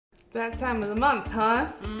That time of the month, huh?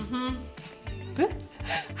 Mm-hmm.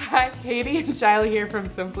 Hi, Katie and Shiloh here from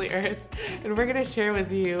Simply Earth, and we're going to share with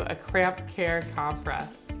you a cramp care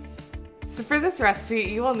compress. So for this recipe,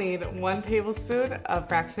 you will need 1 tablespoon of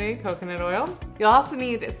fractionated coconut oil. You'll also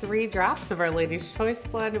need 3 drops of our Lady's Choice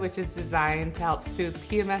blend, which is designed to help soothe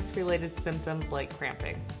PMS-related symptoms like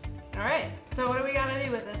cramping. All right, so what do we gotta do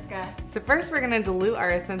with this guy? So first we're gonna dilute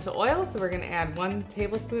our essential oil. So we're gonna add 1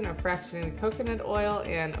 tablespoon of fractionated coconut oil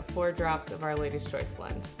and 4 drops of our Lady's Choice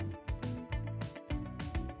blend.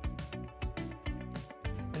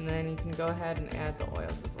 And then you can go ahead and add the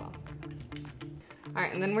oils as well. All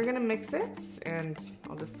right, and then we're gonna mix it, and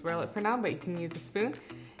I'll just swirl it for now, but you can use a spoon.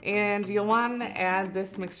 And you'll want to add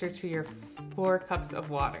this mixture to your 4 cups of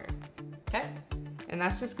water. Okay. And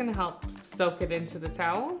that's just gonna help soak it into the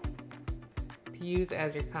towel to use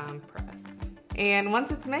as your compress. And once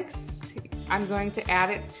it's mixed, I'm going to add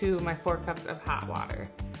it to my 4 cups of hot water.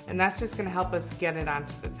 And that's just gonna help us get it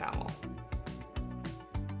onto the towel.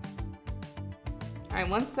 All right,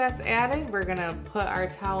 once that's added, we're gonna put our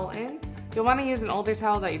towel in. You'll wanna use an older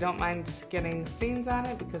towel that you don't mind getting stains on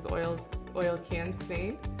it because oil can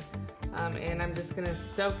stain. And I'm just gonna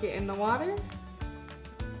soak it in the water.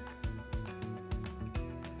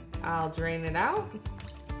 I'll drain it out.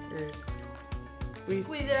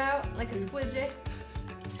 Squeeze it out like a squidgy.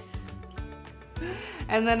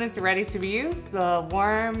 And then it's ready to be used. The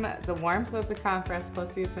warmth of the compress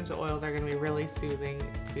plus the essential oils are gonna be really soothing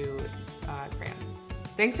to cramps.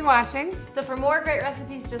 Thanks for watching. So for more great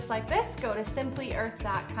recipes just like this, go to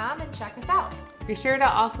simplyearth.com and check us out. Be sure to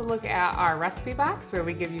also look at our recipe box where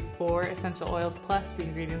we give you 4 essential oils plus the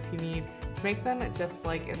ingredients you need to make them just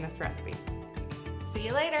like in this recipe. See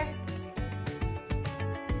you later.